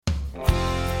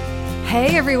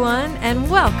Hey everyone,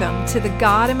 and welcome to the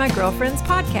God and My Girlfriends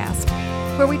podcast,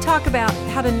 where we talk about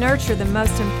how to nurture the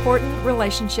most important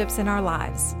relationships in our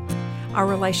lives. Our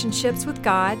relationships with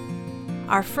God,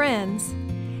 our friends,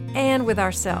 and with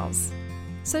ourselves.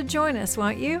 So join us,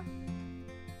 won't you?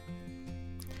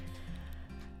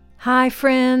 Hi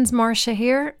friends, Marcia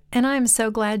here, and I'm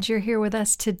so glad you're here with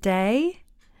us today.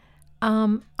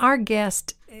 Our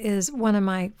guest is one of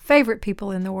my favorite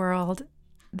people in the world,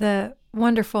 the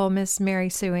wonderful Miss Mary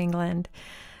Sue England.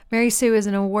 Mary Sue is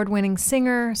an award-winning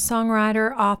singer,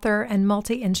 songwriter, author, and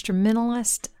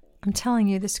multi-instrumentalist. I'm telling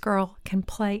you, this girl can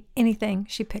play anything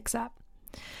she picks up.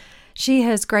 She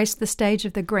has graced the stage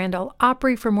of the Grand Ole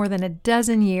Opry for more than a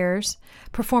dozen years,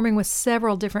 performing with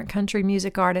several different country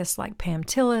music artists like Pam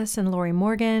Tillis and Lori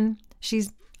Morgan.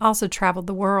 She's also traveled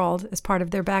the world as part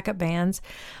of their backup bands.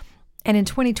 And in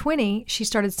 2020, she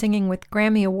started singing with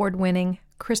Grammy Award-winning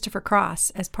Christopher Cross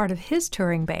as part of his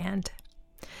touring band.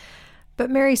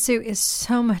 But Mary Sue is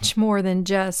so much more than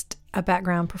just a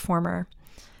background performer.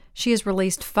 She has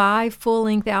released 5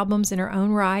 full-length albums in her own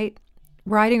right,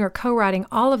 writing or co-writing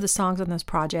all of the songs on those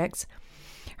projects.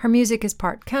 Her music is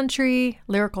part country,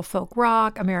 lyrical folk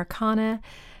rock, Americana,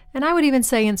 and I would even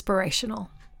say inspirational.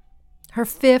 Her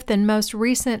 5th and most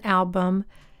recent album,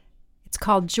 it's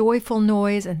called Joyful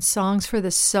Noise and Songs for the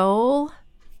Soul.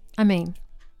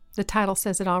 The title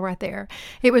says it all right there.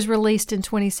 It was released in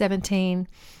 2017,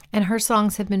 and her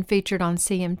songs have been featured on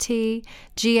CMT,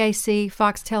 GAC,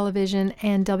 Fox Television,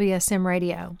 and WSM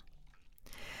Radio.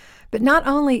 But not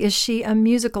only is she a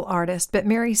musical artist, but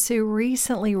Mary Sue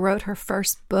recently wrote her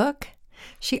first book.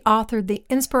 She authored the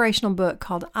inspirational book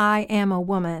called I Am a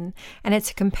Woman, and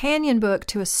it's a companion book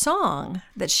to a song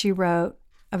that she wrote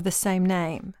of the same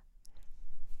name.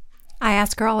 I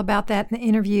asked her all about that in the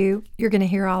interview. You're going to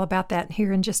hear all about that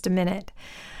here in just a minute.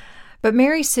 But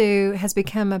Mary Sue has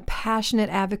become a passionate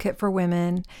advocate for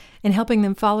women in helping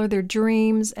them follow their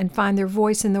dreams and find their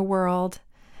voice in the world.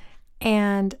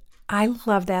 And I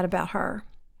love that about her.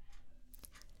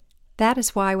 That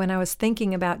is why when I was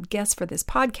thinking about guests for this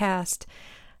podcast,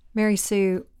 Mary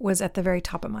Sue was at the very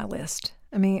top of my list.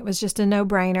 It was just a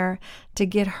no-brainer to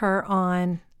get her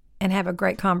on and have a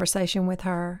great conversation with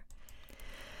her.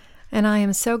 And I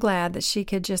am so glad that she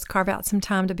could just carve out some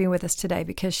time to be with us today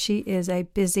because she is a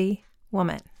busy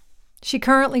woman. She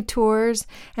currently tours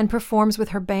and performs with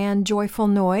her band Joyful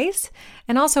Noise,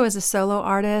 and also as a solo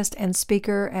artist and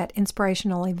speaker at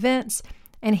inspirational events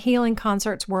and healing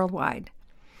concerts worldwide.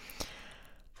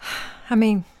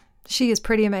 She is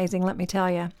pretty amazing, let me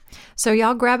tell you. So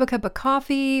y'all grab a cup of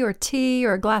coffee or tea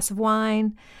or a glass of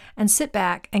wine and sit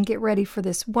back and get ready for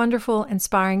this wonderful,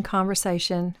 inspiring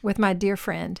conversation with my dear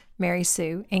friend, Mary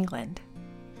Sue England.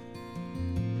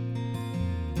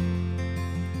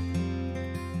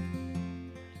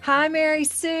 Hi, Mary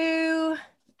Sue.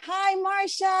 Hi,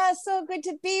 Marcia. So good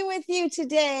to be with you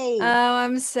today. Oh,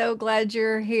 I'm so glad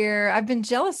you're here. I've been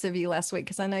jealous of you last week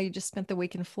because I know you just spent the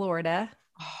week in Florida.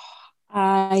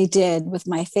 I did, with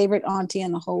my favorite auntie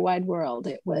in the whole wide world.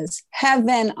 It was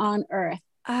heaven on earth.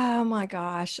 Oh my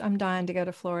gosh, I'm dying to go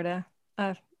to Florida.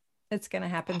 It's going to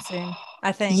happen soon,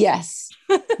 I think. Yes.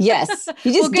 Yes.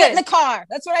 You just get in the car.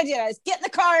 That's what I did. I just get in the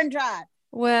car and drive.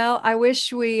 Well, I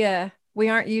wish we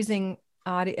aren't using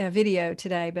video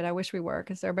today, but I wish we were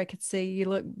because everybody could see you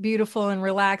look beautiful and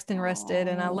relaxed and rested.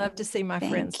 And I love to see my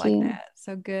friends like that.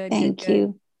 So good. Thank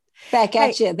you. Back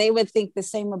at you. They would think the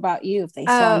same about you if they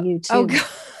saw you too.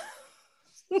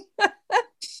 Oh,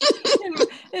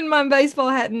 in my baseball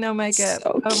hat and no makeup.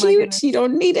 So cute. You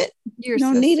don't need it. You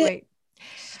don't need it.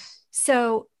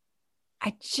 So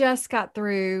I just got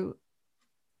through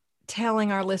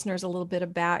telling our listeners a little bit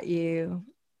about you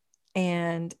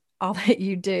and all that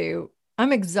you do.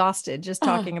 I'm exhausted just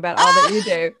talking about all that you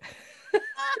do.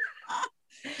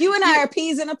 You and I are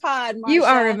peas in a pod, Marcia. You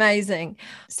are amazing.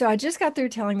 So I just got through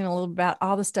telling them a little about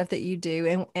all the stuff that you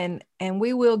do, and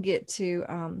we will get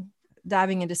to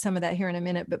diving into some of that here in a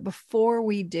minute. But before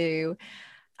we do,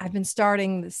 I've been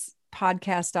starting this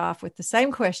podcast off with the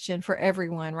same question for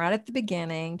everyone right at the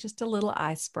beginning, just a little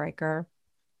icebreaker.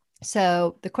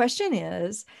 So the question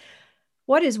is,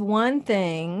 what is one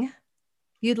thing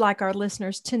you'd like our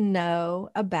listeners to know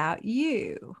about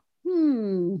you?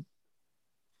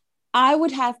 I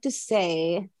would have to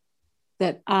say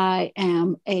that I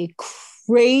am a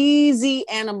crazy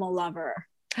animal lover.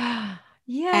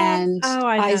 Yeah. And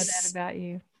I know that about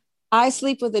you. I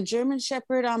sleep with a German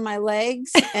Shepherd on my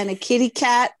legs and a kitty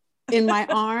cat in my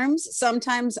arms,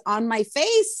 sometimes on my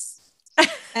face,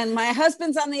 and my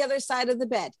husband's on the other side of the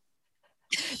bed.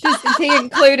 Is he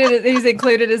included? He's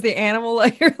included as the animal,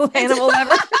 your animal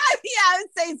lover. Yeah, I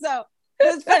would say so.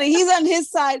 It's funny. He's on his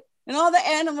side and all the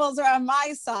animals are on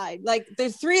my side. Like the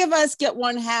three of us get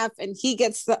one half and he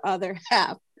gets the other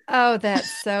half. Oh,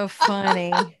 that's so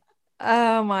funny.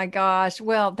 Oh my gosh.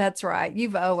 Well, that's right.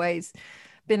 You've always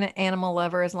been an animal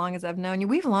lover as long as I've known you.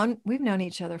 We've known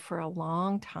each other for a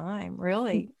long time,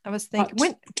 really. I was thinking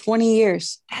About 20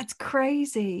 years. that's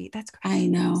crazy. I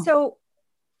know. So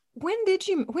when did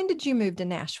you move to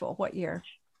Nashville? What year?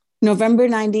 November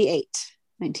 98,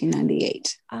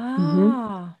 1998.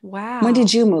 Ah, wow. When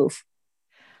did you move?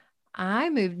 I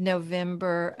moved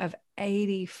November of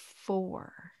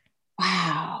 84.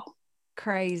 Wow.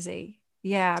 Crazy.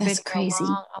 Yeah, I've been That's here crazy.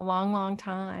 a long, long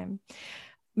time.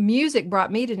 Music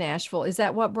brought me to Nashville. Is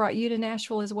that what brought you to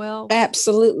Nashville as well?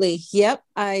 Absolutely. Yep.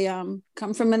 I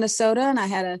come from Minnesota and I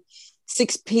had a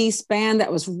 6-piece band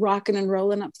that was rocking and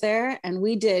rolling up there. And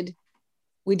we did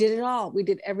it all. We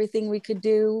did everything we could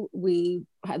do. We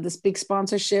had this big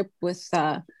sponsorship with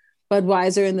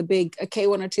Budweiser and the big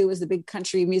K102 was the big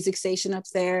country music station up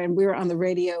there. And we were on the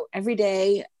radio every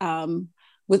day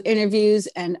with interviews.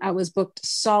 And I was booked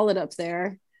solid up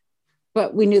there,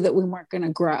 but we knew that we weren't going to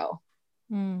grow,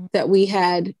 that we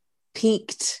had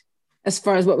peaked as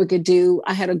far as what we could do.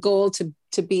 I had a goal to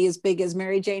be as big as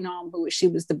Mary Jane Aum, she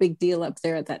was the big deal up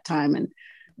there at that time. And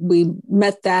we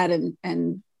met that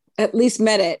and at least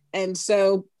met it. And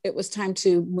so it was time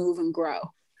to move and grow.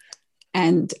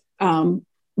 And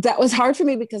that was hard for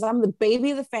me because I'm the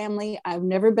baby of the family. I've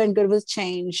never been good with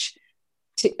change.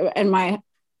 And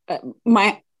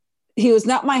he was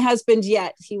not my husband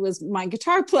yet. He was my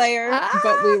guitar player,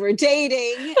 but we were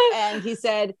dating. And he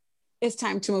said, it's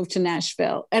time to move to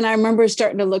Nashville. And I remember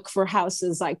starting to look for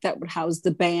houses like that would house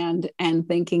the band and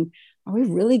thinking, are we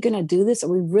really going to do this? Are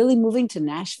we really moving to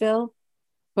Nashville?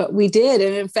 But we did.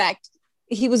 And in fact,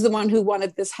 he was the one who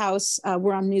wanted this house.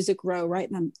 We're on Music Row, right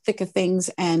in the thick of things.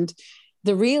 And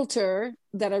the realtor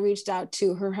that I reached out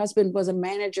to, her husband was a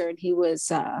manager and he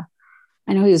was,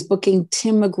 I know he was booking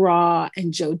Tim McGraw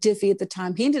and Joe Diffie at the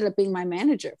time. He ended up being my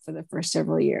manager for the first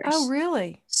several years. Oh,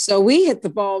 really? So we hit the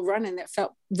ball running. It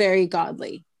felt very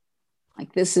godly.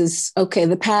 Like this is okay.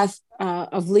 The path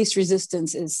of least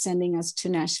resistance is sending us to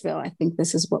Nashville. I think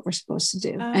this is what we're supposed to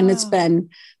do. Oh. And it's been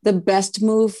the best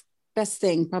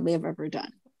thing probably I've ever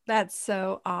done. That's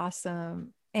so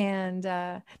awesome. And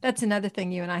that's another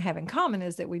thing you and I have in common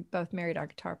is that we both married our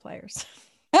guitar players.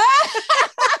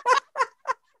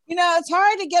 It's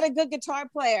hard to get a good guitar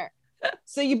player.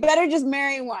 So you better just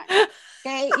marry one.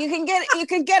 Okay. You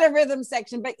can get a rhythm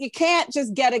section, but you can't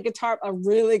just get a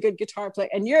really good guitar player.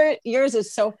 And yours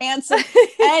is so handsome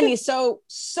and he's so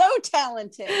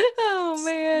talented. Oh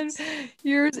man.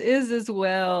 Yours is as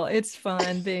well. It's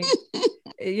fun being,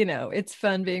 it's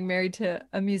fun being married to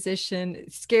a musician.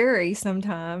 It's scary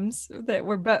sometimes that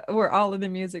we're all in the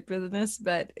music business,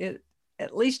 but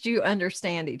at least you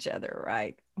understand each other,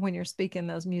 right? When you're speaking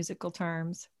those musical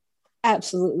terms.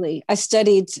 Absolutely. I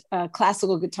studied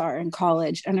classical guitar in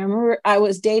college. And I remember I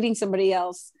was dating somebody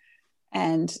else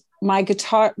and my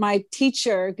guitar player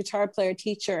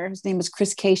teacher, his name was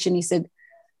Chris Cation. He said,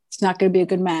 it's not going to be a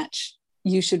good match.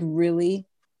 You should really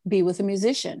be with a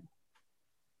musician.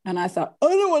 And I thought, I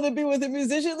don't want to be with a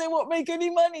musician. They won't make any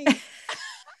money.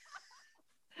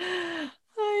 I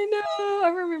know. I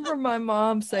remember my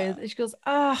mom saying, she goes,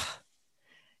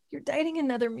 you're dating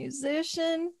another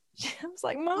musician? I was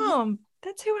like, Mom,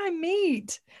 that's who I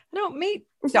meet. I don't meet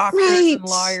doctors and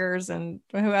lawyers and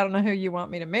I don't know who you want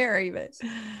me to marry, but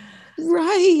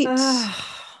right.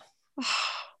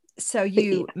 So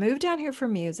you moved down here for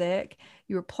music.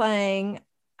 You were playing.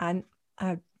 I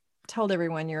told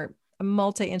everyone you're a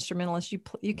multi-instrumentalist.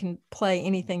 You can play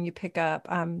anything you pick up.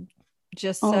 I'm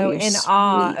just so in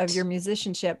awe of your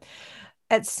musicianship.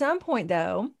 At some point,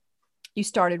 though, you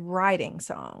started writing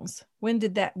songs.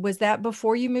 Was that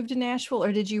before you moved to Nashville,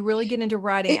 or did you really get into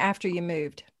writing after you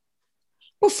moved?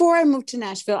 Before I moved to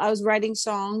Nashville, I was writing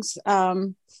songs.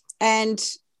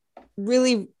 And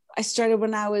really, I started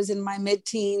when I was in my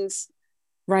mid-teens,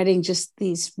 writing just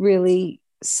these really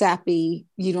sappy,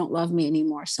 you don't love me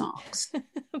anymore songs.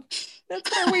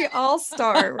 That's where we all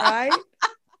start, right?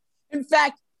 In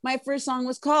fact, my first song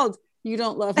was called You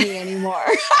Don't Love Me Anymore.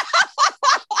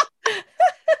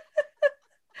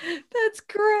 That's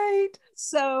great.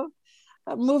 So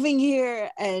moving here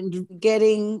and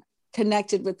getting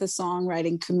connected with the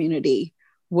songwriting community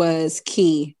was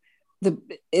key.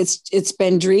 It's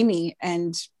been dreamy,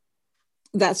 and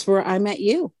that's where I met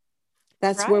you.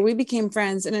 That's where we became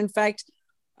friends. And in fact,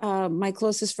 my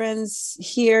closest friends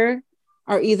here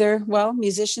are either,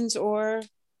 musicians or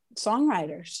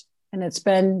songwriters. And it's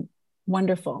been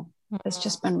wonderful. It's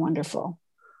just been wonderful.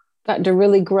 gotten to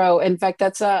really grow. In fact,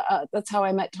 that's how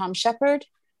I met Tom Shepard,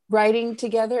 writing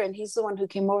together. And he's the one who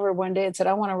came over one day and said,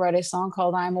 I want to write a song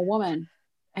called I'm a Woman.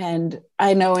 And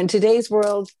I know in today's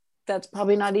world, that's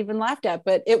probably not even laughed at,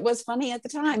 but it was funny at the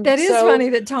time. That is funny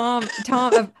that Tom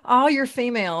of all your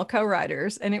female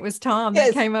co-writers, and it was Tom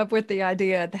that came up with the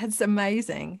idea. That's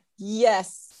amazing.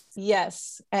 Yes.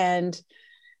 And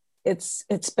it's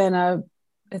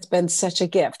been such a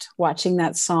gift watching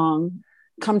that song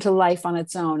come to life on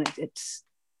its own. It's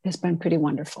been pretty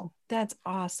wonderful. That's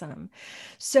awesome.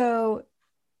 So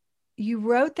you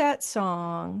wrote that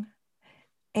song,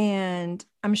 and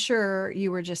I'm sure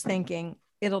you were just thinking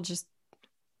it'll just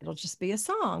be a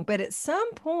song. But at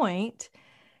some point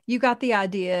you got the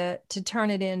idea to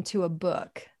turn it into a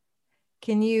book.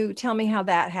 Can you tell me how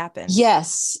that happened?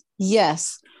 Yes.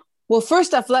 Well,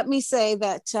 first off, let me say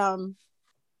that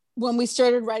when we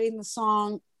started writing the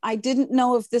song, I didn't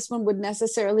know if this one would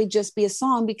necessarily just be a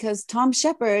song, because Tom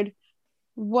Shepard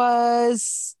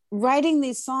was writing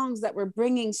these songs that were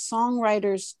bringing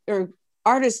songwriters or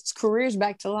artists' careers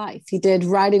back to life. He did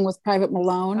Riding with Private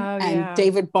Malone, and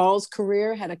David Ball's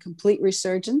career had a complete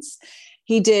resurgence.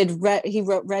 He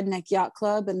wrote Redneck Yacht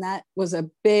Club, and that was a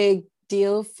big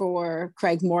deal for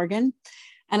Craig Morgan.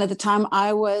 And at the time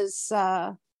I was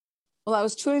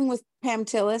touring with Pam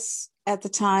Tillis at the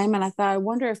time, and I thought, I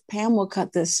wonder if Pam will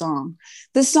cut this song.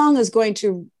 This song is going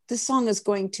to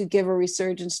give a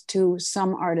resurgence to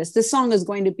some artists. This song is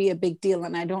going to be a big deal,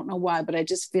 and I don't know why, but I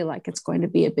just feel like it's going to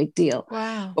be a big deal.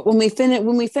 Wow. But when we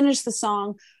finished the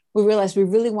song, we realized we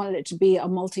really wanted it to be a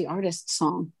multi-artist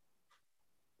song.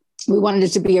 We wanted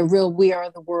it to be a real We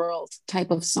Are the World type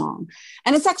of song.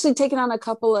 And it's actually taken on a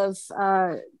couple of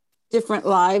different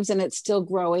lives, and it's still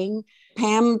growing.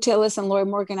 Pam Tillis and Lori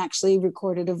Morgan actually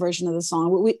recorded a version of the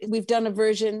song. We've done a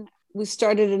version. We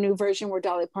started a new version where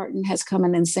Dolly Parton has come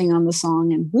in and sing on the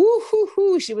song, and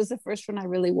woo-hoo-hoo, she was the first one I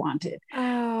really wanted.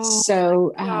 Oh,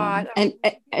 so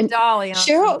and Dolly on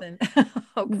Cheryl,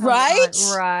 oh, right?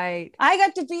 Right. I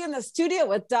got to be in the studio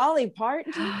with Dolly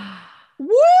Parton.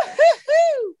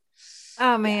 Woo-hoo-hoo!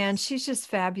 Oh man, she's just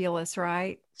fabulous,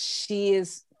 right? She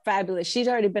is fabulous. She'd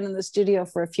already been in the studio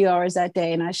for a few hours that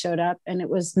day, and I showed up, and it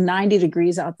was 90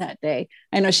 degrees out that day.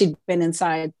 I know she'd been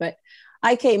inside, but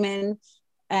I came in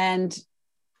and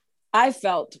I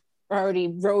felt already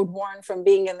road worn from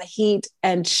being in the heat,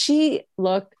 and she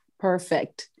looked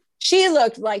perfect. She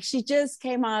looked like she just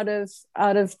came out of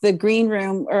the green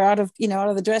room, or out of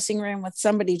the dressing room with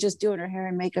somebody just doing her hair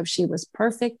and makeup. She was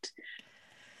perfect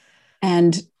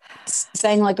and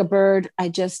sang like a bird.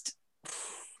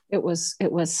 It was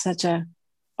such a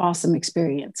awesome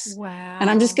experience. Wow. And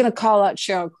I'm just going to call out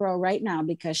Sheryl Crow right now,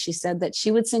 because she said that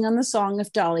she would sing on the song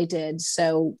if Dolly did.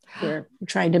 So we're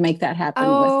trying to make that happen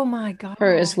with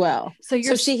her as well. So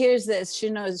she hears this, she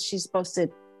knows she's supposed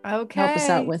to help us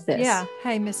out with this. Yeah.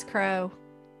 Hey, Miss Crow.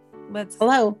 Let's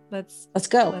go. Let's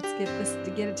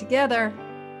get it together.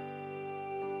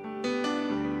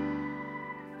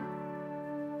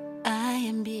 I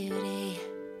am beauty.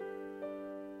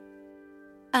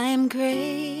 I am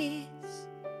grace.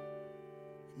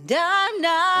 And I'm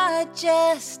not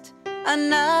just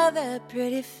another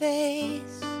pretty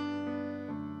face.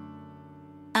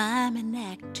 I'm an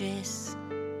actress.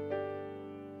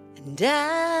 And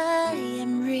I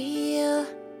am real.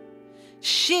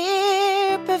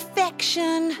 Sheer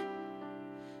perfection.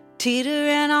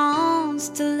 Teetering on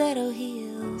stiletto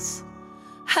heels.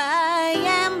 I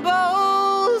am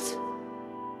bold.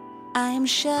 I am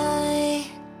shy.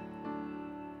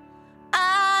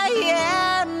 I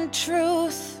am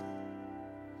truth.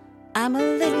 I'm a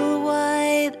little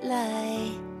white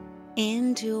lie.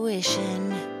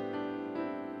 Intuition.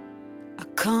 A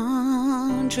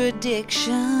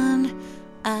contradiction.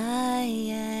 I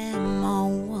am a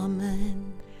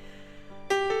woman.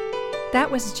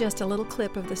 That was just a little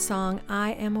clip of the song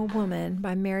I Am a Woman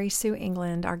by Mary Sue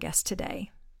England, our guest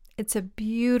today. It's a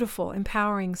beautiful,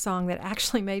 empowering song that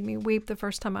actually made me weep the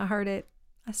first time I heard it.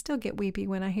 I still get weepy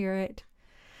when I hear it.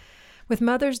 With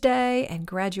Mother's Day and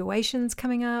graduations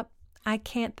coming up, I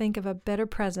can't think of a better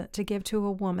present to give to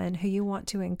a woman who you want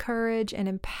to encourage and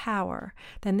empower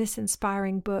than this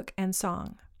inspiring book and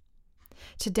song.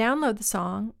 To download the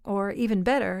song, or even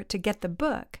better, to get the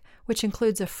book, which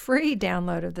includes a free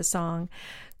download of the song,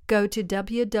 go to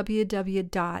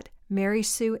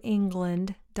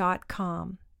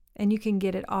www.marysueengland.com, and you can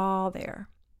get it all there.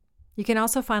 You can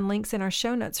also find links in our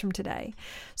show notes from today.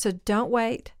 So don't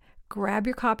wait. Grab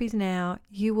your copies now.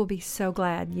 You will be so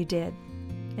glad you did.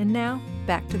 And now,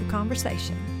 back to the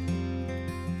conversation.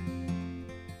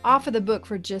 Off of the book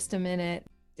for just a minute.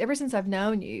 Ever since I've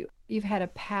known you, you've had a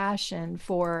passion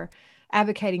for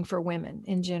advocating for women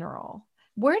in general.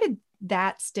 Where did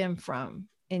that stem from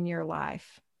in your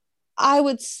life? I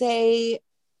would say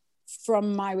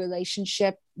from my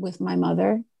relationship with my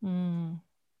mother.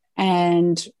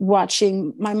 And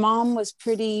watching, my mom was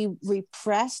pretty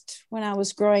repressed when I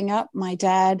was growing up. My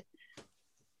dad,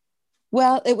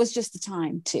 well, it was just the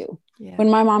time too. Yeah. When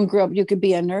my mom grew up, you could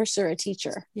be a nurse or a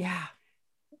teacher. Yeah.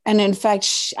 And in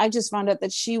fact, I just found out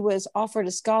that she was offered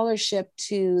a scholarship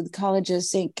to the College of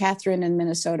St. Catherine in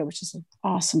Minnesota, which is an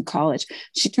awesome college.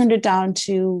 She turned it down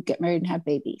to get married and have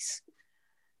babies.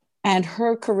 And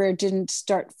her career didn't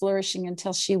start flourishing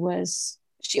until she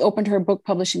opened her book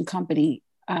publishing company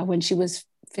when she was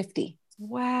 50.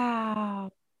 Wow.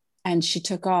 And she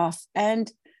took off.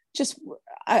 And just,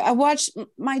 I watched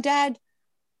my dad.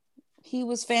 He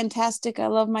was fantastic. I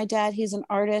love my dad. He's an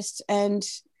artist.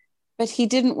 But he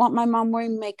didn't want my mom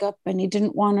wearing makeup, and he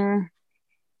didn't want her.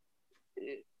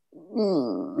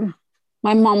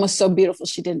 My mom was so beautiful.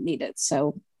 She didn't need it.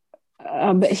 So,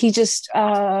 but he just,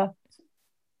 a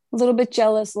little bit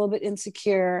jealous, a little bit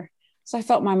insecure. So I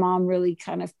felt my mom really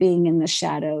kind of being in the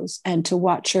shadows, and to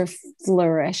watch her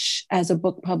flourish as a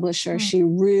book publisher. She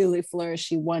really flourished.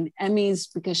 She won Emmys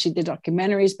because she did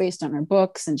documentaries based on her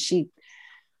books, and she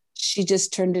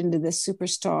just turned into this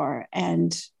superstar,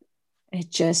 and it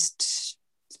just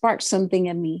sparked something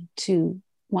in me to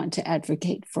want to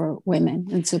advocate for women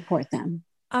and support them.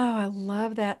 Oh, I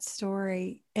love that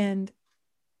story. And,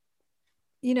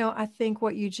 I think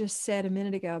what you just said a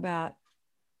minute ago about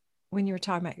when you were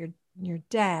talking about your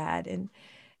dad, and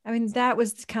I mean, that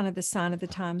was kind of the sign of the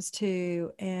times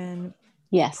too. And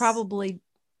yes, probably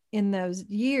in those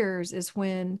years is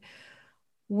when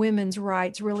women's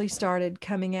rights really started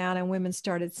coming out, and women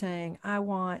started saying, I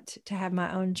want to have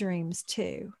my own dreams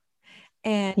too.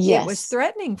 And it was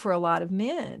threatening for a lot of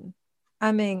men.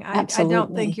 I mean, I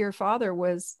don't think your father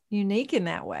was unique in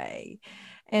that way.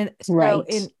 And so,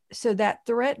 so that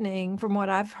threatening, from what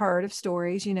I've heard of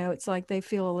stories, it's like they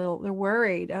feel they're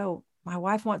worried. Oh, my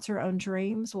wife wants her own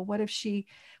dreams. Well, what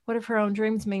if her own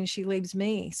dreams mean she leaves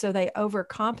me? So they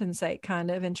overcompensate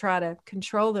kind of and try to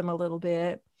control them a little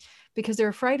bit because they're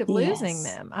afraid of losing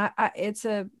them. It's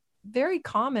a very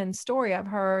common story I've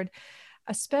heard,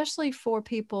 especially for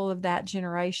people of that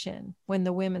generation, when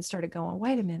the women started going,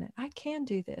 wait a minute, I can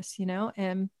do this,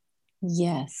 and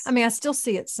yes, I mean, I still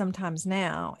see it sometimes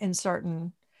now in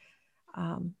certain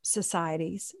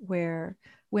societies where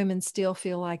women still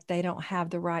feel like they don't have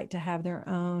the right to have their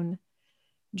own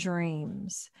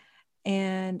dreams.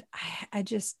 And I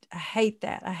hate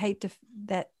that. I hate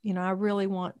that, I really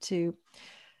want to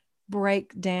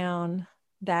break down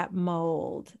that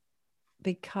mold,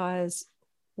 because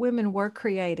women were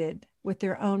created with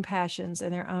their own passions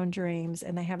and their own dreams,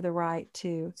 and they have the right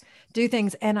to do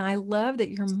things. And I love that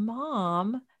your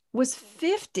mom was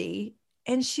 50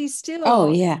 and she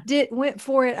still went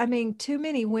for it. I mean, too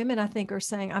many women, I think, are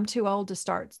saying, I'm too old to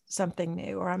start something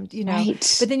new, or I'm,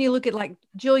 right. But then you look at like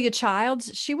Julia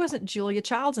Childs. She wasn't Julia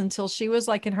Childs until she was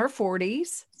like in her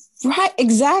 40s. Right.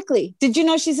 Exactly. Did you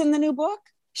know she's in the new book?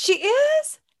 She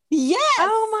is? Yes.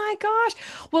 Oh my gosh.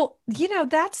 Well,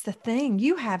 that's the thing.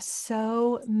 You have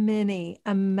so many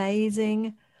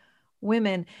amazing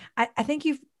women. I think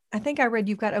I read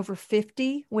you've got over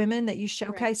 50 women that you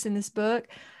showcase in this book.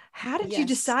 How did you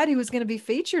decide who was going to be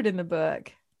featured in the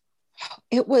book?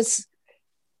 It was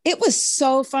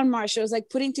so fun, Marsha. It was like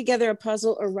putting together a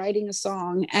puzzle or writing a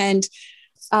song. And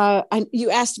you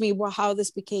asked me how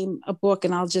this became a book,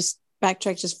 and I'll just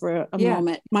backtrack just for a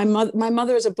moment. My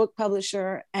mother is a book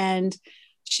publisher, and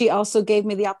she also gave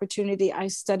me the opportunity. I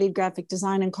studied graphic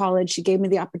design in college. She gave me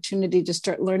the opportunity to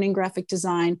start learning graphic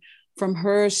design from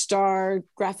her star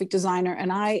graphic designer.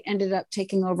 And I ended up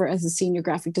taking over as a senior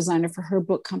graphic designer for her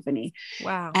book company.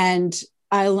 Wow. And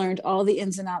I learned all the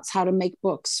ins and outs, how to make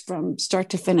books from start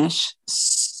to finish.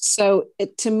 So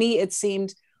to me, it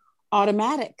seemed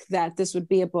automatic that this would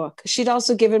be a book. She'd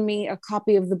also given me a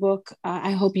copy of the book,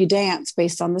 I Hope You Dance,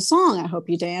 based on the song I Hope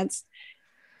You Dance.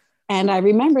 And I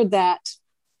remembered that.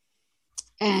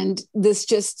 And this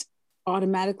just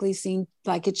automatically seemed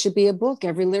like it should be a book.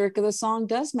 Every lyric of the song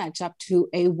does match up to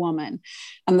a woman.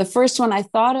 And the first one I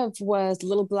thought of was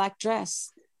Little Black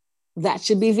Dress. That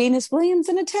should be Venus Williams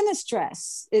in a tennis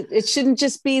dress. It shouldn't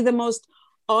just be the most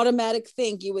automatic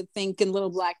thing you would think in Little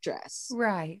Black Dress.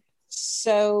 Right.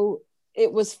 So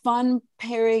it was fun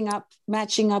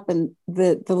matching up and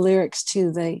the lyrics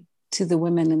to the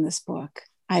women in this book.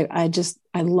 I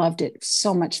loved it.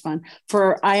 So much fun.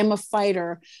 For I Am a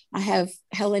Fighter, I have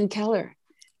Helen Keller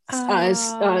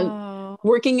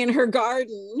working in her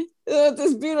garden.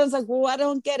 This beautiful. I was like, well, I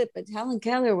don't get it. But Helen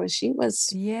Keller she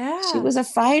was a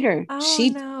fighter.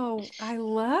 Oh no, I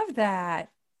love that.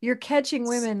 You're catching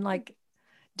women like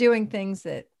doing things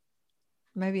that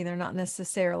maybe they're not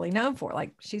necessarily known for.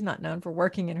 Like she's not known for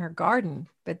working in her garden,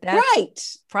 but that's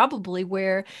right. Probably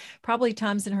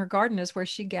times in her garden is where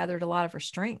she gathered a lot of her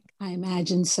strength. I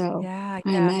imagine so. Yeah. I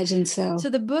imagine so. So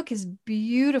the book is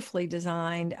beautifully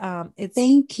designed.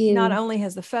 Thank you. Not only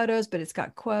has the photos, but it's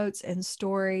got quotes and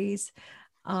stories.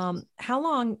 How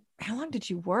long did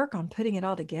you work on putting it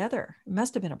all together? It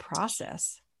must have been a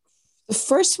process. The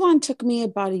first one took me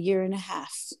about 1.5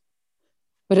 years.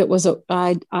 But it was,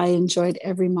 I enjoyed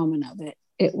every moment of it.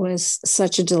 It was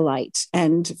such a delight.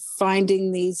 And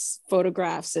finding these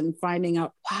photographs and finding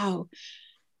out, wow,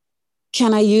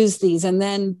 can I use these? And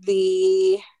then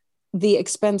the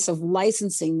expense of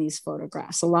licensing these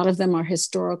photographs. A lot of them are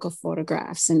historical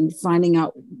photographs, and finding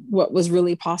out what was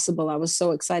really possible. I was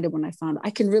so excited when I found I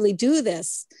can really do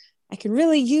this. I can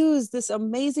really use this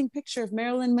amazing picture of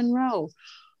Marilyn Monroe.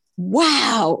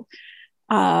 Wow.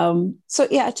 So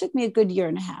yeah, it took me a good 1.5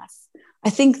 years. I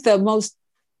think and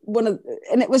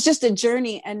it was just a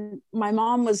journey. And my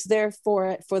mom was there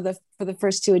for the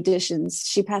first 2 editions.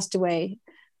 She passed away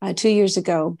 2 years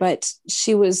ago, but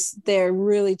she was there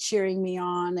really cheering me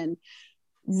on and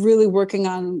really working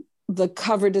on the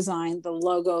cover design, the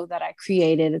logo that I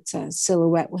created. It's a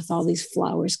silhouette with all these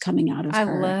flowers coming out of her. I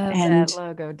love that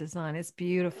logo design. It's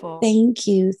beautiful. Thank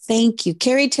you.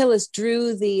 Carrie Tillis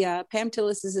drew Pam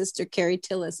Tillis' sister, Carrie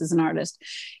Tillis, is an artist.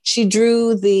 She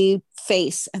drew the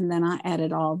face, and then I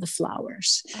added all the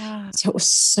flowers. So it was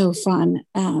so fun.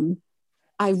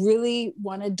 I really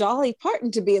wanted Dolly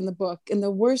Parton to be in the book in the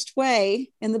worst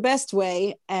way, in the best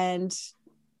way. And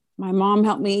my mom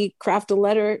helped me craft a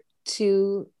letter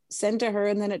to send to her.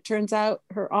 And then it turns out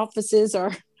her offices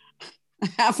are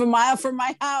 1/2 mile from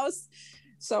my house.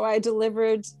 So I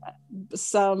delivered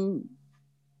some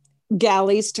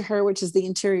galleys to her, which is the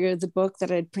interior of the book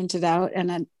that I'd printed out. And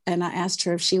I asked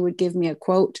her if she would give me a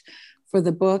quote for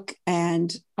the book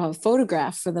and a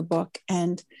photograph for the book.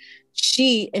 And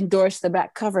she endorsed the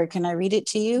back cover. Can I read it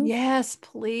to you? Yes,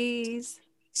 please.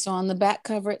 So on the back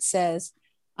cover, it says,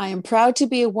 I am proud to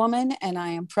be a woman, and I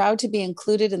am proud to be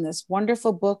included in this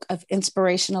wonderful book of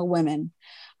inspirational women.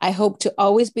 I hope to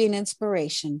always be an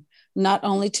inspiration, not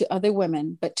only to other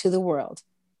women, but to the world.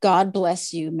 God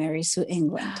bless you, Mary Sue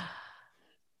England.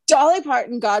 Dolly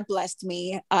Parton, God blessed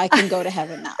me. I can go to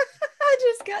heaven now. I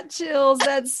just got chills.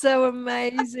 That's so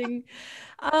amazing.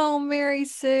 Oh, Mary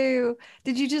Sue.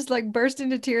 Did you just like burst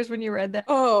into tears when you read that?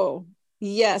 Oh,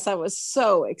 yes. I was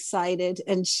so excited.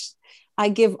 And I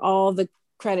give all the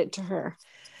credit to her.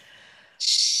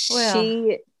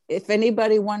 Well, if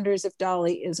anybody wonders if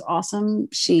Dolly is awesome,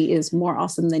 she is more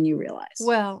awesome than you realize.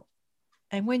 Well,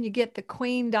 and when you get the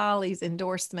Queen Dolly's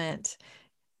endorsement,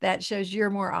 that shows you're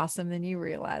more awesome than you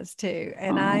realize too.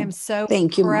 And I am so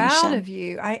proud of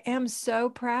you. I am so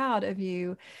proud of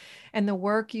you and the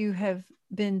work you have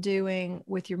been doing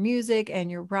with your music and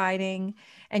your writing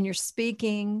and your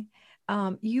speaking.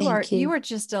 You are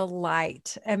just a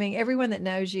light. I mean, everyone that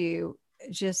knows you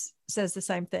just says the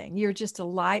same thing. You're just a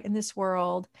light in this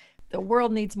world. The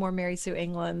world needs more Mary Sue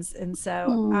Englands. And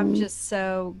so I'm just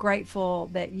so grateful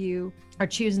that you are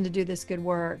choosing to do this good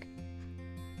work.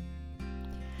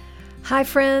 Hi,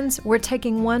 friends. We're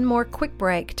taking one more quick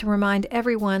break to remind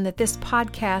everyone that this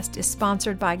podcast is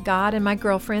sponsored by God and My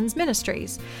Girlfriends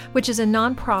Ministries, which is a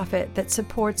nonprofit that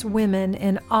supports women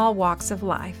in all walks of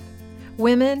life.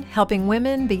 Women helping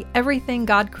women be everything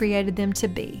God created them to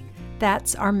be.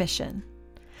 That's our mission.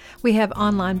 We have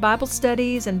online Bible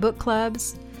studies and book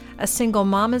clubs, a single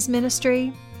mamas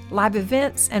ministry, live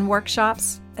events and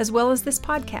workshops, as well as this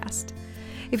podcast.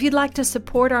 If you'd like to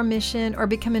support our mission or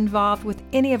become involved with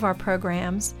any of our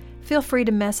programs, feel free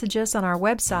to message us on our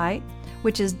website,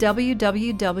 which is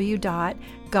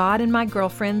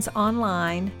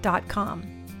www.godandmygirlfriendsonline.com.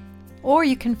 Or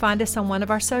you can find us on one of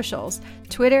our socials,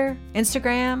 Twitter,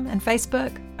 Instagram, and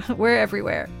Facebook. We're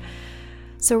everywhere.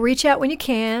 So reach out when you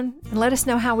can and let us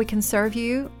know how we can serve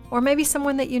you or maybe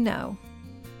someone that you know.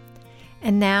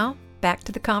 And now, back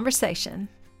to the conversation.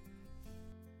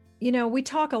 You know, we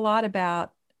talk a lot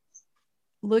about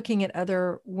looking at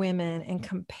other women and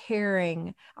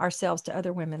comparing ourselves to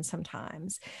other women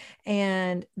sometimes.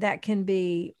 And that can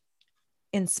be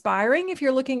inspiring if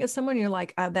you're looking at someone, you're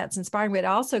like, oh, that's inspiring, but it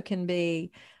also can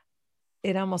be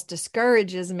it almost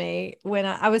discourages me when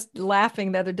I was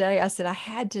laughing the other day. I said I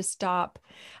had to stop.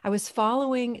 I was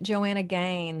following Joanna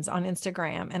Gaines on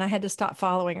Instagram and I had to stop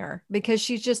following her because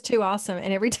she's just too awesome.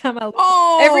 And every time I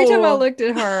Oh, looked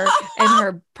at her and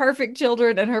her perfect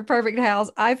children and her perfect house,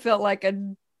 I felt like a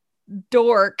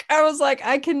dork. I was like,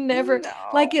 I can never,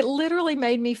 like, no. it literally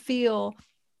made me feel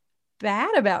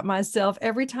bad about myself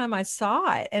every time I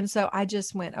saw it. And so I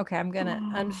just went, okay, I'm going to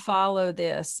Oh. unfollow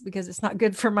this because it's not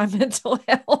good for my mental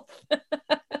health.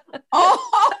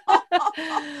 Oh,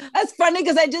 that's funny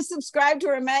because I just subscribed to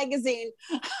her magazine.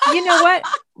 You know what?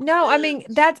 No, I mean,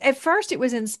 that's at first it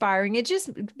was inspiring.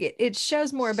 It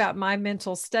shows more about my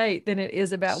mental state than it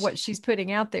is about what she's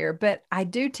putting out there. But I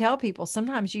do tell people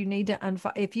sometimes you need to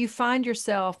if you find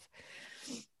yourself,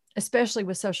 especially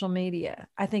with social media,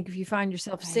 I think if you find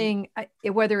yourself Right. seeing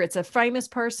whether it's a famous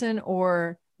person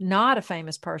or not a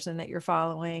famous person that you're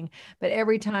following, but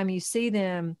every time you see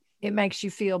them, it makes you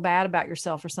feel bad about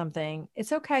yourself or something,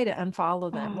 it's okay to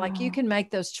unfollow them. Like you Oh, can make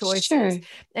those choices sure.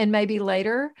 and maybe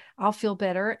later I'll feel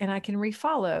better and I can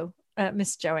refollow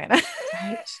Miss Joanna.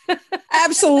 Right.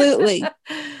 Absolutely. But,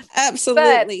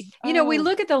 Absolutely. we Oh,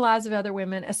 look at the lives of other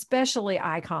women, especially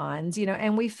icons,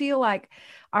 and we feel like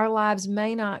our lives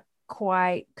may not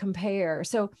quite compare.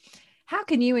 So, how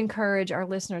can you encourage our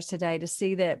listeners today to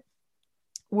see that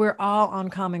we're all on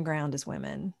common ground as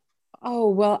women? oh,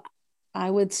 well, I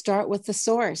would start with the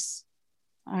source,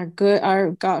 our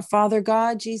God, Father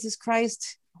God, Jesus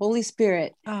Christ, Holy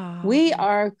Spirit. We Oh,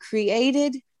 are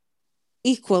created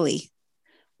equally.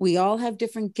 We all have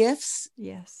different gifts,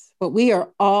 yes. but we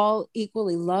are all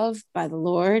equally loved by the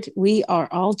Lord. We are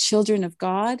all children of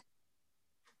God.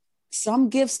 Some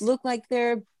gifts look like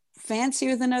they're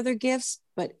fancier than other gifts,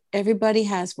 but everybody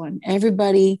has one.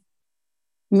 Everybody,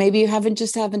 maybe you haven't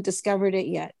discovered it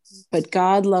yet, but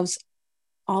God loves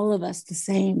all of us the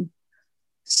same.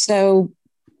 So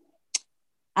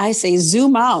I say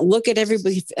zoom out, look at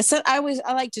everybody. So I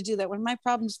like to do that when my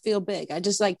problems feel big. I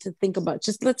just like to think about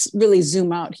just let's really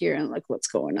zoom out here and look what's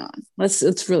going on. Let's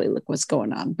really look what's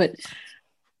going on. But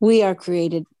we are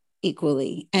created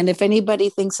equally. And if anybody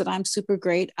thinks that I'm super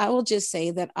great, I will just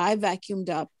say that I vacuumed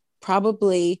up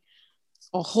probably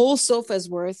a whole sofa's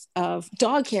worth of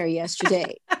dog hair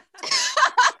yesterday.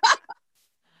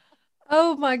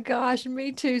 Oh my gosh,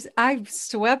 me too. I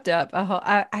swept up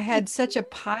I had such a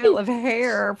pile of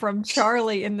hair from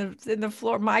Charlie in the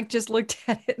floor. Mike just looked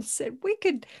at it and said, "We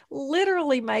could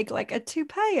literally make like a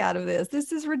toupee out of this.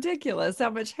 This is ridiculous how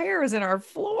much hair is in our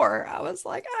floor." I was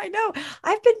like, "I know.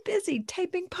 I've been busy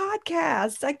taping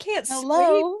podcasts. I can't sweep.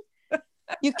 Hello.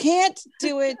 You can't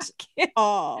do it Can't,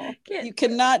 all. can't You do it."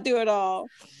 cannot do it all.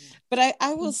 But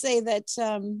I will say that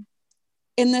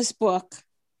in this book,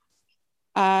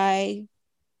 I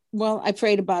I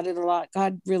prayed about it a lot.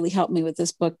 God really helped me with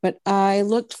this book, but I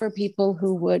looked for people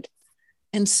who would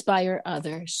inspire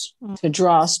others Mm, to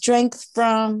draw strength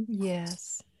from,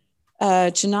 yes.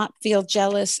 to not feel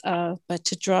jealous of, but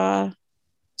to draw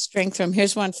strength from.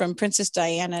 Here's one from Princess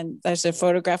Diana. And there's a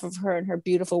photograph of her in her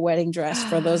beautiful wedding dress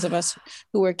for those of us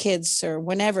who were kids or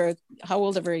whenever, how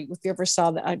old ever, if you ever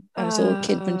saw that. I was a little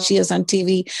kid when she Oh, was on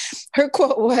TV. Her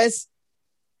quote was,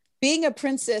 being a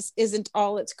princess isn't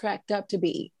all it's cracked up to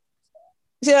be.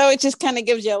 So it just kind of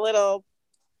gives you a little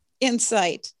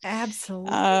insight. Uh,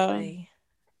 absolutely.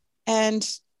 and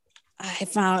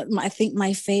I think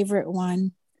my favorite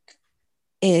one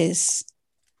is,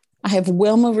 I have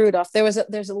Wilma Rudolph. There's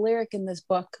a lyric in this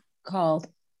book called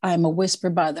 "I'm a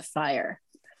Whisper by the Fire."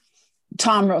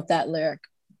 Tom wrote that lyric.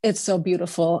 It's so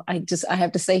beautiful. I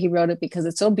have to say he wrote it because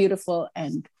it's so beautiful,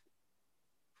 and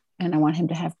I want him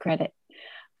to have credit.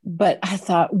 But I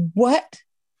thought, what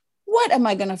am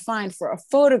I going to find for a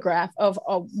photograph of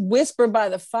a whisper by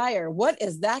the fire? What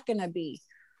is that going to be?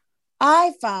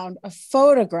 I found a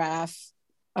photograph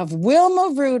of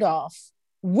Wilma Rudolph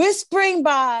whispering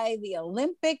by the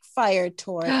Olympic fire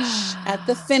torch at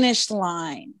the finish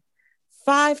line.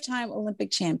 5-time Olympic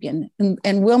champion.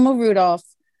 And Wilma Rudolph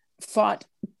fought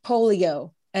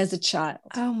polio as a child.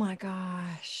 Oh my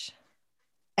gosh.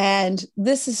 And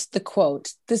this is the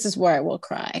quote. This is where I will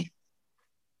cry.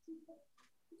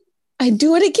 I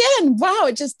do it again. Wow,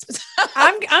 it just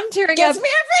I'm tearing gets up. me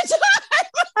every time.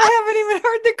 I haven't even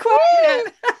heard the quote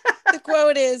yet. The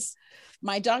quote is,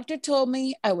 my doctor told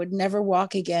me I would never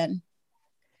walk again.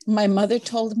 My mother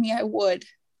told me I would.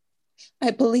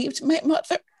 I believed my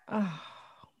mother. Oh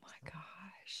my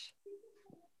gosh.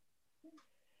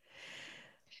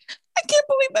 I can't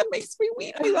believe that makes me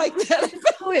weepy like that.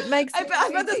 Oh, it makes me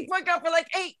I've had this weepy. book out for like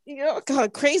 8,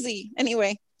 God, crazy.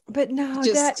 Anyway, But no, that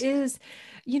just is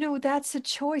That's a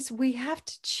choice. We have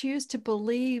to choose to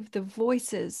believe the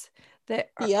voices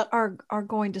that Yep. are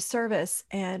going to serve us.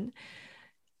 And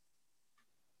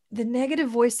the negative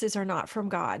voices are not from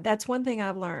God. That's one thing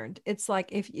I've learned. It's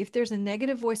like if there's a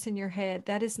negative voice in your head,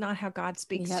 that is not how God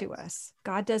speaks Yep. to us.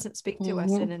 God doesn't speak to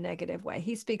us Mm-hmm. in a negative way.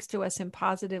 He speaks to us in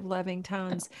positive, loving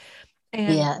tones.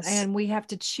 And Yes. we have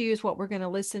to choose what we're going to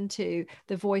listen to,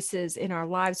 the voices in our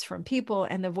lives from people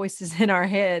and the voices in our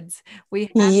heads.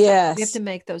 We have to Yes.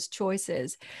 make those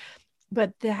choices.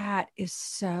 But that is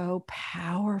so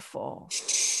powerful.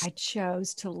 I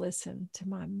chose to listen to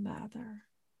my mother.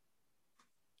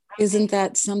 Isn't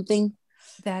that something?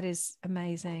 That is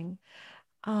amazing.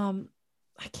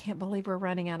 I can't believe we're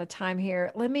running out of time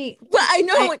here. Let me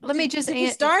just Did we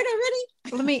start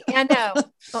already? I know.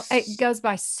 It goes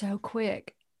by so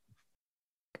quick.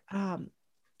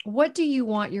 What do you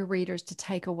want your readers to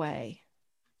take away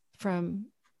from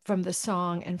the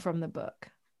song and from the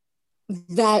book?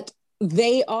 That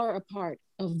they are a part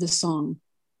of the song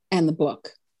and the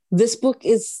book. This book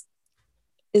is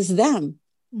them.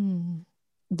 Mm.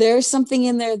 There's something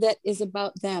in there that is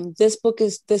about them. This book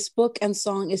and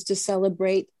song is to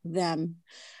celebrate them.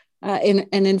 And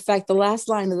in fact, the last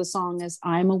line of the song is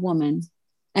 "I'm a woman,"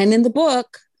 and in the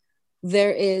book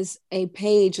there is a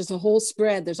page. There's a whole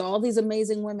spread. There's all these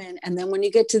amazing women, and then when you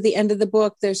get to the end of the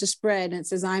book, there's a spread, and it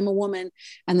says "I'm a woman,"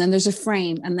 and then there's a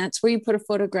frame, and that's where you put a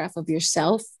photograph of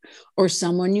yourself or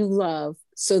someone you love,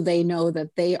 so they know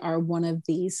that they are one of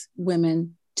these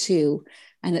women too.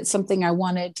 And it's something I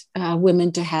wanted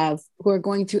women to have who are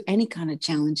going through any kind of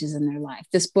challenges in their life.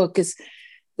 This book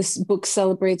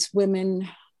celebrates women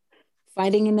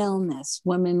fighting an illness,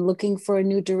 women looking for a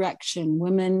new direction,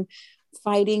 women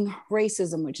fighting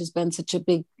racism, which has been such a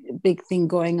big thing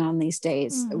going on these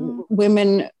days, Mm-hmm.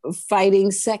 women fighting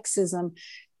sexism,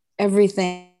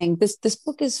 everything. This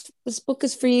book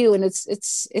is for you. And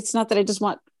it's not that I just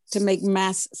want to make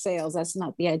mass sales. That's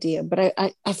not the idea. But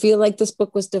I feel like this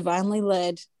book was divinely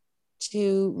led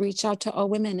to reach out to all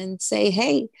women and say,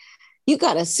 hey, you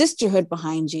got a sisterhood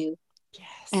behind you. Yes.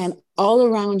 And all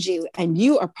around you, and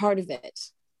you are part of it.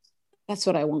 That's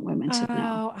what I want women to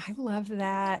know. Oh, I love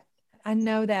that. I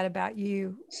know that about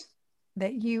you,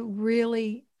 that you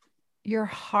really, your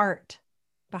heart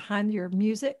behind your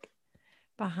music,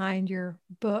 behind your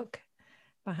book,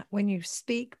 when you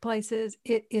speak places,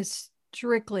 it is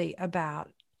strictly about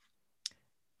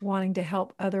wanting to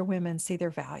help other women see their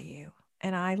value.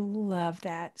 And I love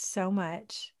that so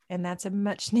much. And that's a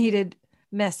much needed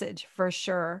message for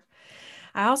sure.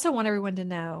 I also want everyone to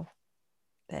know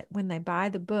that when they buy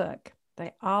the book,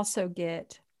 they also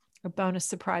get a bonus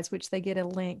surprise, which they get a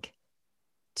link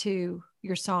to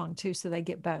your song too. So they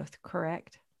get both,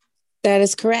 correct? That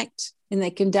is correct. And they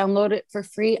can download it for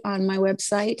free on my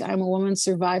website,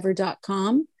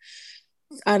 imawomansurvivor.com.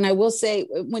 And I will say,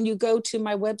 when you go to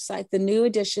my website, the new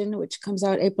edition, which comes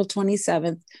out April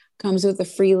 27th, comes with a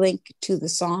free link to the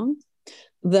song.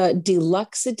 The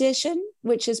deluxe edition,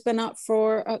 which has been out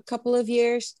for a couple of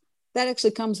years, that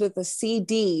actually comes with a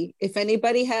CD. If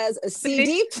anybody has a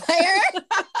CD player,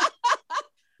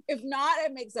 if not,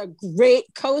 it makes a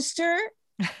great coaster.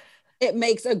 It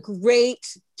makes a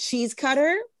great cheese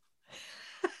cutter.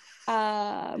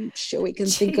 Sure, we can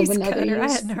think of another use. I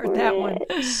hadn't heard that one.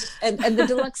 And the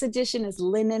deluxe edition is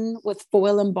linen with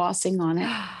foil embossing on it.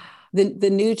 The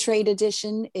new trade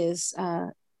edition is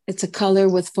it's a color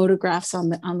with photographs on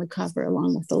the cover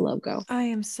along with the logo. I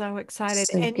am so excited.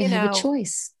 So and you have a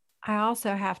choice. I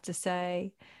also have to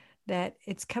say that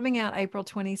it's coming out April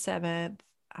 27th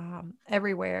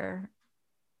everywhere.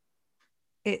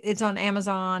 It's on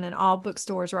Amazon and all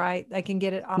bookstores, right? They can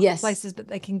get it all places, but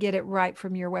they can get it right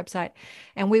from your website.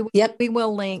 And we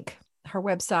will link her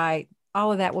website.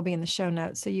 All of that will be in the show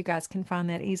notes, so you guys can find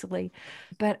that easily.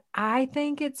 But I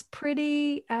think it's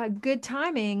pretty good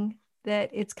timing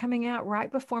that it's coming out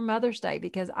right before Mother's Day,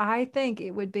 because I think it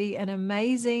would be an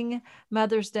amazing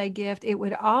Mother's Day gift. It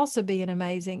would also be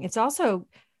it's also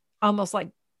almost like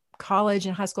college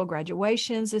and high school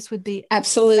graduations. This would be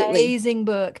absolutely an amazing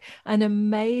book, an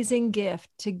amazing gift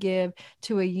to give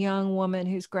to a young woman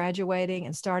who's graduating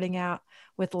and starting out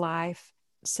with life.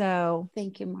 So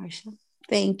thank you, Marsha.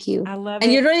 Thank you. I love it.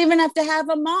 And you don't even have to have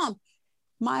a mom.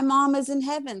 My mom is in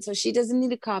heaven, so she doesn't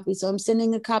need a copy. So I'm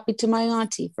sending a copy to my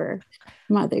auntie for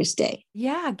Mother's Day.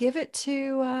 Yeah, give it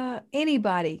to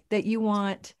anybody that you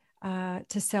want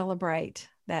to celebrate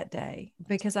that day,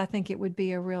 because I think it would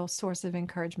be a real source of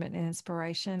encouragement and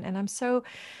inspiration. And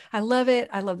I love it.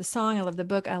 I love the song. I love the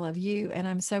book. I love you. And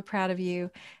I'm so proud of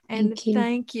you. And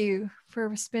thank you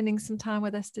for spending some time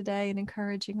with us today and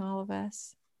encouraging all of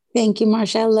us. Thank you,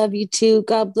 Marcia. I love you too.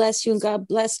 God bless you, and God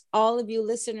bless all of you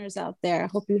listeners out there. I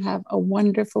hope you have a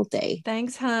wonderful day.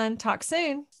 Thanks, hon. Talk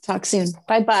soon. Talk soon.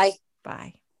 Bye-bye.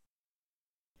 Bye.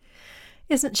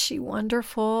 Isn't she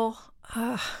wonderful?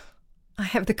 I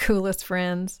have the coolest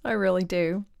friends. I really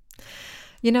do.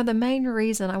 You know, the main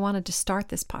reason I wanted to start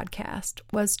this podcast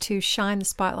was to shine the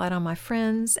spotlight on my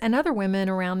friends and other women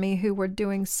around me who were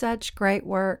doing such great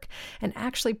work and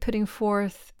actually putting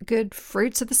forth good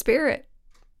fruits of the Spirit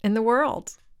in the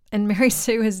world. And Mary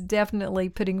Sue is definitely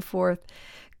putting forth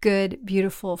good,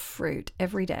 beautiful fruit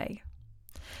every day.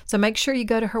 So make sure you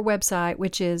go to her website,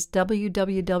 which is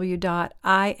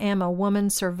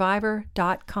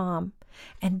www.IamAwomansurvivor.com,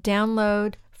 and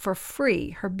download for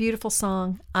free her beautiful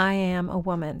song, I Am a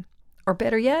Woman. Or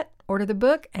better yet, order the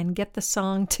book and get the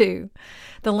song too.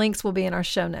 The links will be in our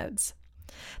show notes.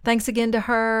 Thanks again to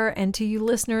her and to you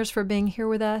listeners for being here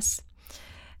with us.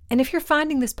 And if you're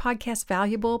finding this podcast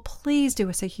valuable, please do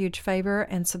us a huge favor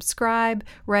and subscribe,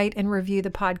 rate, and review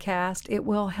the podcast. It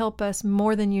will help us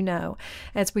more than you know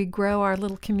as we grow our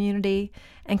little community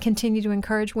and continue to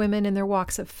encourage women in their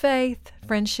walks of faith,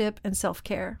 friendship, and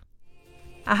self-care.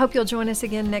 I hope you'll join us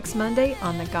again next Monday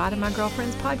on the God and My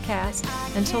Girlfriends podcast.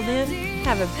 Until then,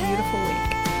 have a beautiful week.